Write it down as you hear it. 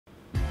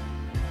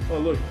Oh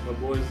look, my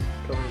boy's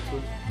coming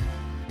too.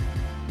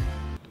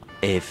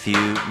 A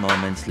few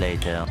moments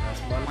later.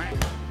 That's my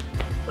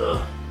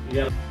ugh.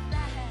 Yeah.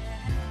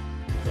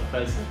 It's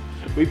offensive.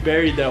 We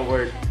buried that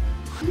word.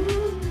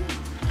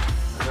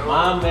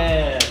 My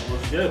man.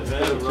 What's good,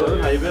 man?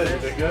 Bro, how you been? You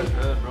been good?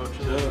 Good, bro.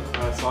 Chill.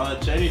 I saw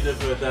that chain you did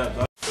with that,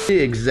 bro.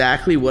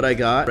 Exactly what I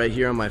got right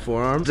here on my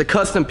forearm. It's a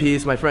custom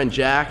piece. My friend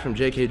Jack from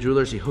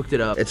JayKayJewelers, he hooked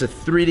it up. It's a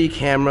 3D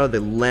camera. The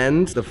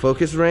lens, the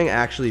focus ring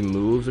actually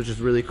moves, which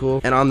is really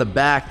cool. And on the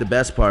back, the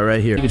best part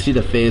right here, you can see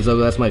the phase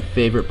logo. That's my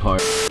favorite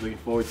part. Looking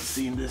forward to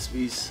seeing this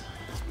piece.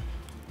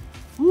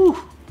 Woo!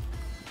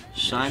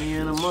 Shiny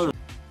and a mother.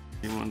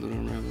 You want to do it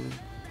regular?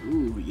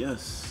 Ooh,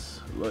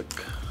 yes.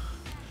 Look.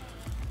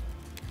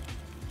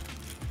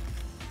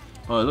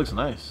 Oh, it looks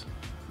nice.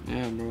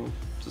 Yeah, bro.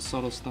 It's a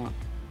subtle stunt.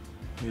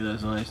 Yeah,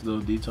 that's a nice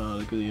little detail.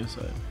 Look at the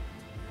inside.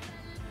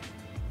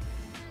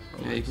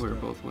 So yeah, you can wear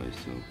it both ways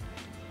too.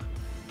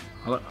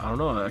 I don't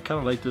know. I kind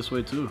of like this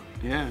way too.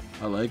 Yeah.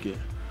 I like it.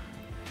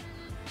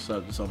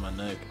 Strap this on my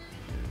neck.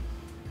 Yeah.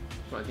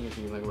 So I think it's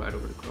gonna be like right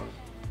over the cross.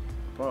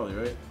 Probably,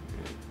 right?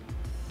 Yeah.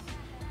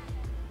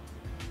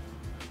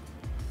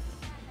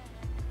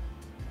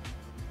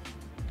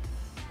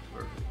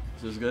 Perfect.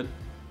 Is this good?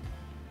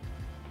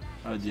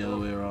 I did the other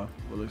way around.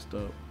 What looks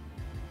dope?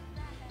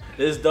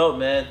 This is dope,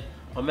 man.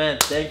 Oh man,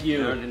 thank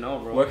you. I already know,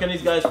 bro. Where can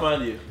these guys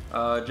find you?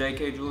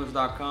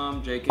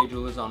 JayKayJewelers.com,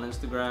 JayKayJewelers on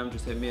Instagram.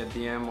 Just hit me a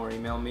DM or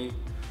email me.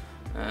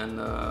 And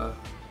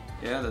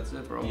yeah, that's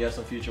it, bro. You have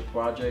some future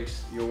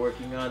projects you're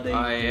working on that you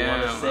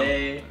want to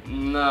say?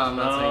 No, I'm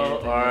not saying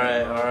anything.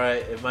 Alright, bro.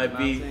 alright. It might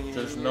be,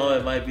 just know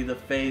yet. it might be the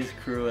FaZe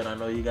crew, and I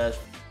know you guys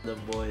the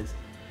boys.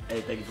 Hey,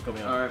 thank you for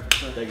coming on. Alright, for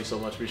sure. Thank you so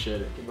much, appreciate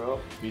it. Thank you, bro.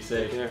 Be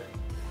safe. Take care.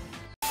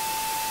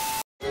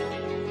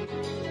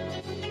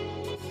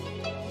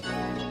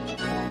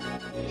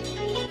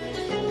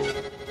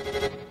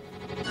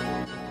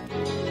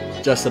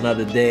 Just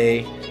another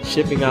day,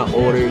 shipping out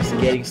orders,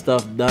 getting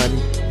stuff done.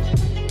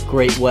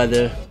 Great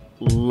weather,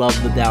 love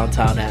the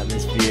downtown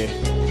atmosphere,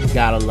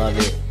 gotta love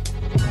it.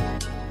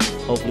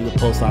 Hopefully the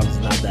post office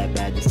is not that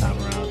bad this time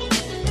around.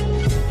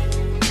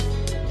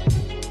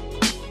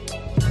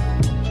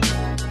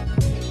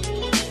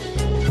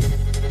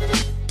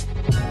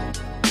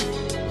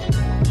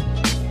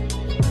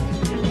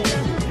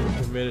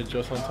 We made it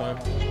just on time.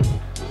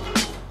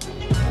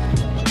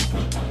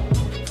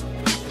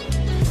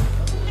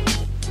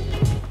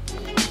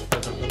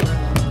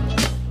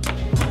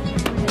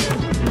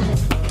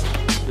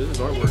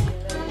 Artwork.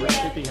 We're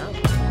shipping out.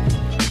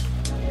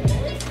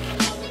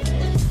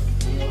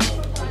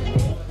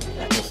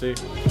 We'll see.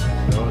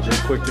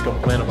 They're quick to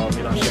complain about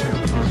me not shipping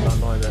on time, not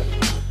knowing that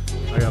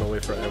I gotta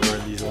wait forever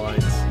in these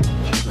lines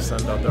to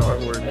send out their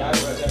artwork.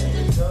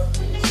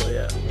 So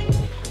yeah,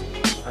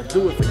 I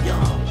do it for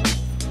y'all.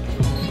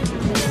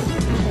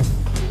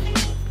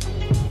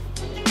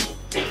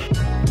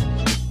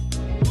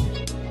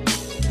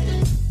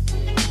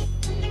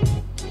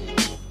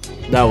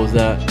 That was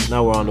that.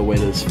 Now we're on the way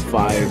to this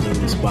fire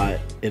movie spot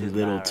in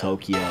Little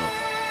Tokyo.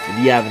 If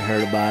you haven't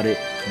heard about it,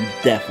 you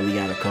definitely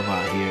gotta come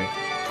out here.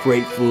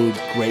 Great food,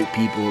 great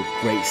people,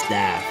 great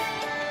staff,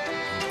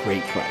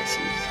 great prices.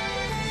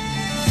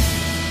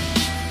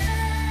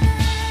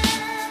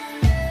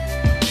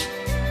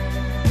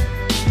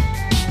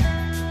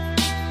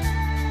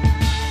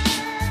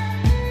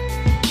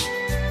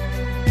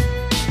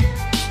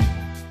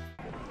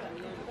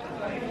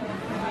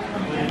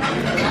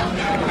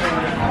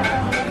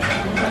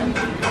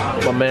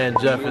 My man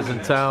Jeff is in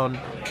town.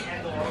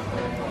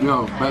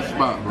 Yo, best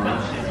spot, bro.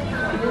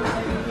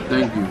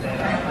 Thank you.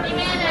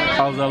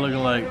 How's that looking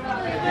like?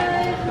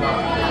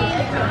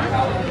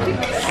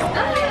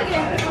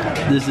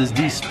 This is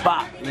the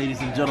spot,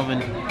 ladies and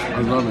gentlemen.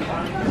 I love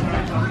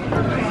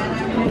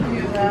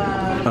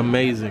it.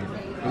 Amazing.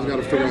 I just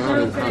gotta figure out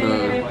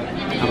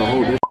how to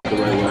hold this the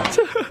right way.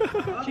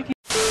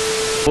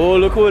 Oh,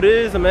 look who it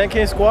is. The man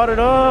came squatted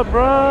up,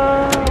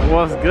 bro.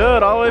 What's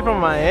good? All the way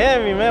from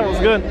Miami, man. What's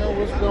good?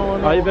 What's going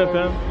on? How you been,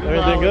 fam?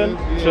 Everything good?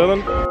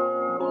 Chilling?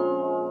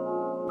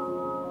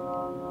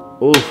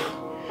 Oof.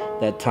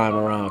 That time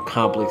around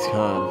Complex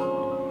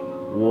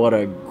Con. What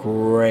a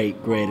great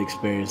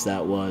experience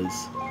that was.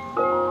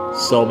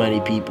 So many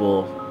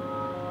people.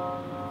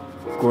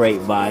 Great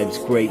vibes,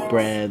 great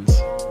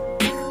brands.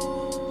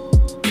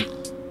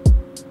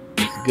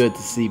 It's good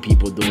to see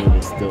people doing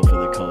this still for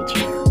the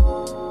culture.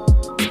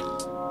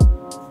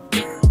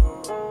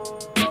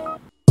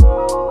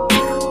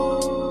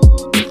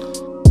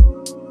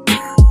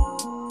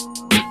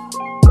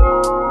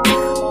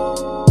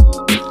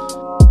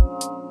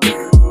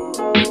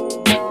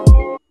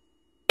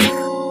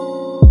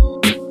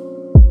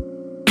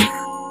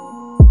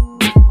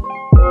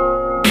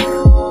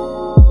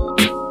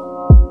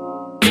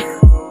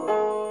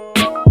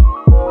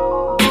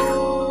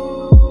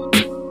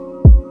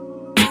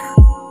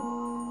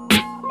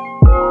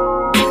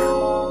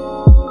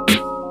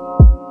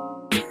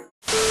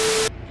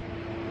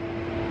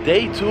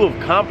 Day 2 of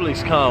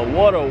Complex Con.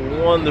 What a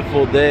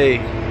wonderful day.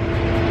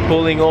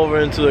 Pulling over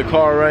into the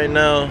car right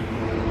now.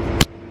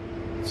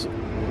 It's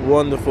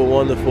Wonderful,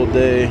 wonderful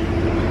day.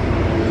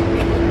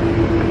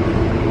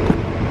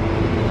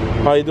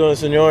 How you doing,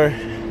 senor?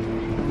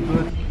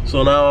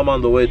 So now I'm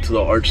on the way to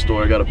the art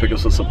store. I gotta pick up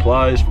some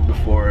supplies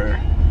before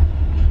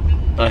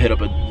I hit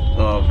up a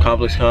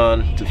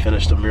ComplexCon to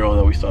finish the mural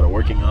that we started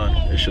working on.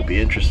 It should be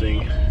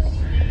interesting.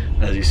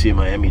 As you see,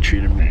 Miami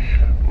treated me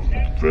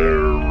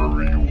very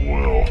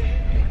well.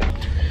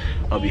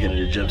 I'll be hitting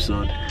the gym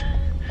soon.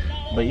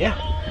 But yeah,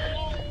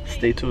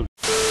 stay tuned.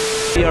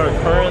 We are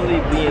currently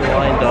being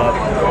lined up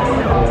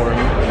for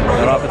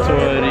an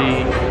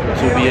opportunity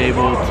to be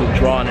able to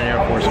draw in an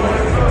Air Force One.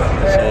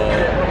 So,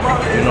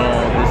 you know,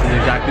 this is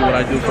exactly what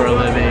I do for a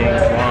living,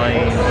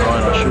 drawing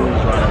on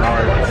shoes, drawing on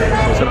art. So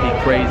it's gonna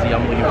be crazy.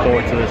 I'm looking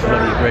forward to this. It's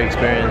gonna be a great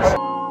experience.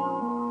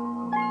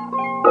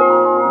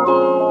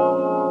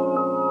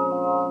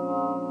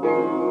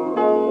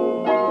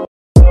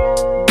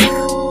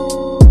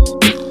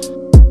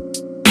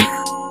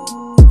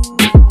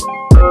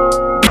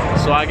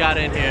 So I got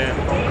in here,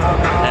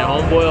 and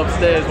homeboy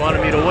upstairs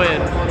wanted me to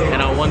win,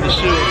 and I won the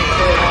shoe.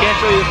 I can't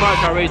show you the part,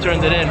 I already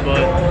turned it in,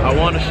 but I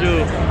won the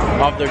shoe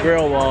off the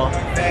grill wall.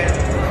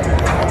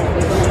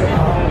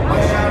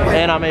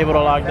 And I'm able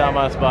to lock down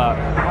my spot.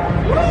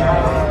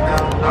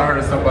 I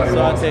heard somebody.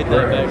 So I take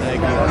that back,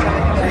 Nike.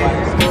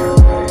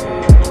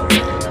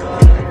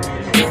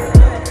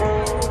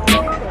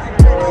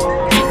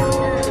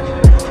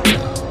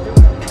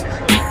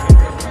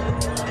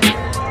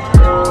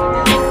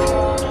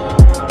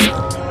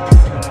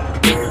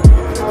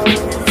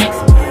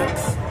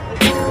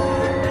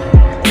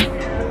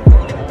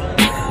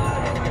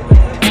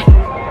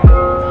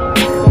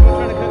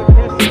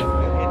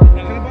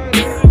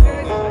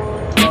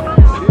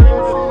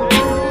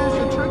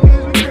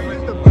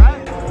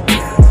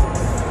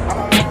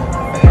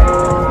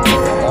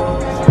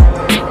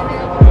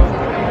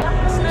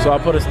 So I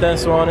put a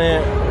stencil on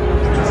it.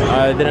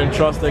 I didn't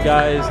trust the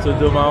guys to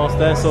do my own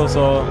stencil,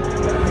 so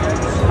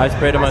I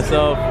sprayed it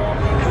myself.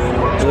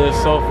 This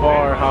is so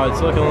far how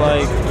it's looking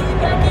like.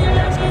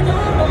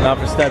 Now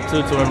for step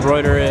 2 to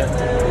embroider it.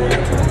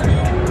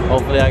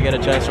 Hopefully I get a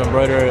chance to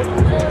embroider it.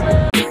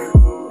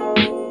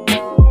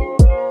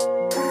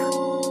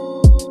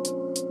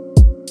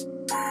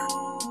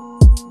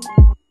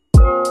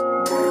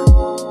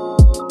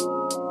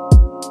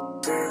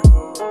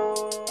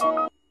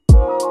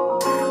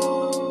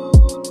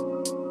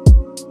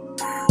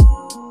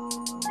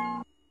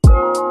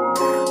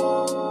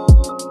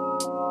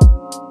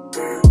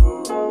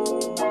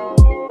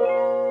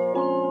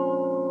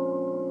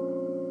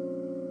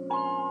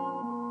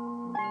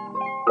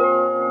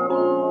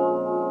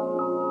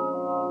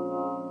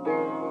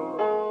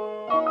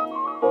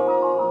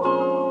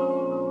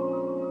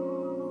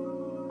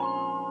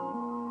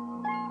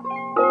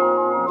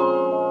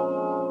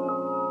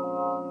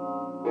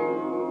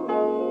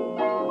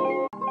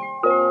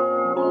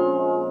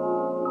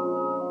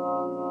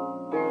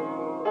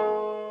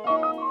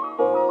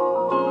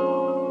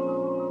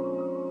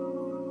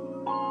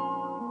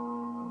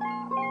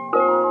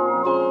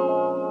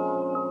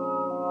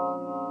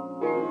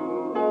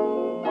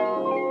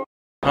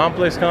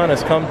 ComplexCon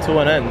has come to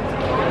an end.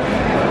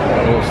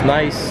 It was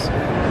nice.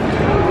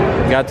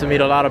 Got to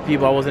meet a lot of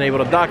people I wasn't able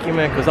to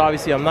document because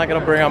obviously I'm not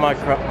gonna bring out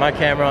my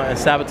camera and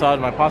sabotage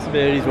my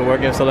possibilities with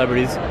working with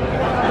celebrities.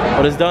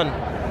 But it's done.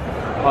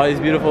 All these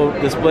beautiful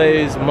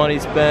displays, money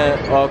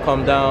spent, all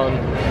come down.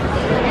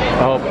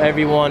 I hope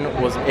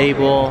everyone was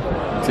able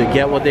to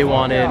get what they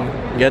wanted,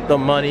 get the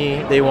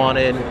money they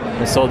wanted,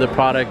 and sold the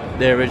product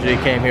they originally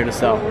came here to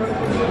sell.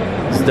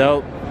 It's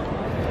dope.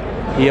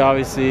 He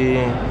obviously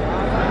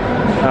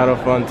had a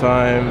fun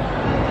time.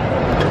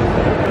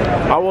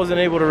 I wasn't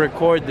able to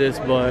record this,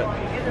 but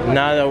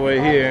now that we're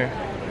here,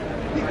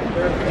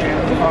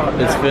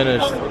 it's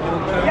finished.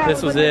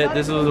 This was it.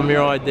 This was the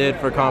mural I did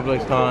for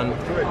ComplexCon.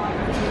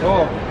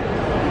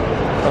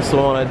 That's the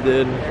one I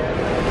did.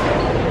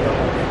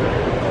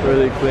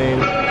 Really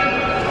clean.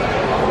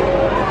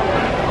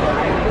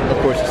 Of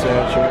course, the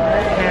signature.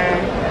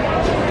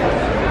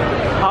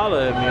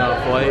 Holla at me,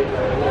 Off-White.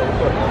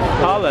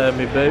 Holla at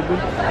me, baby.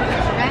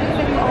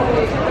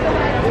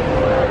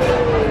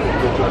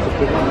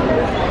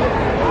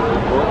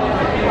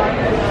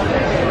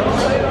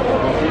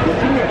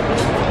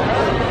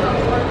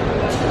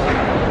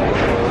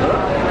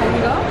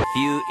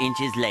 Few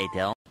inches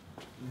later.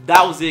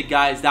 That was it,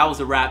 guys. That was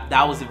a wrap.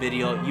 That was the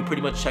video. You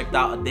pretty much checked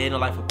out a day in the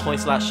life of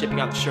Coinslot, shipping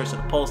out the shirts to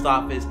the post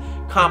office.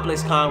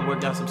 ComplexCon,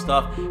 working on some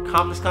stuff.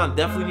 ComplexCon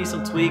definitely needs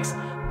some tweaks.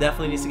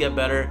 Definitely needs to get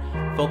better.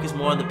 Focus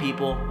more on the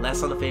people,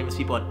 less on the famous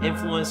people and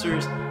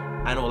influencers.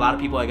 I know a lot of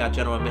people that got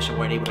general admission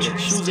weren't able to get the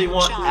shoes they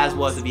want, as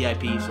well as the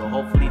VIP. So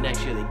hopefully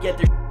next year they get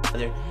their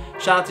together.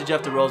 Shout out to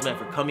Jeffrose, man,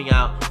 for coming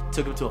out.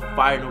 Took him to a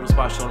fire noodle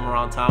spot, showing him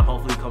around town.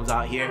 Hopefully he comes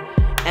out here.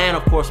 And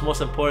of course,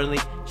 most importantly,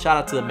 shout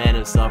out to the man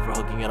himself for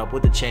hooking it up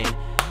with the chain.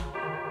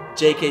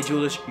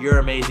 JayKayJewelers, you're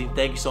amazing.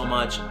 Thank you so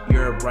much.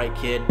 You're a bright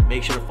kid.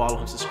 Make sure to follow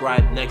him,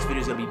 subscribe. Next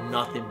video is gonna be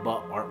nothing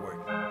but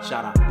artwork.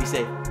 Shout out. Be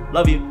safe.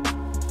 Love you.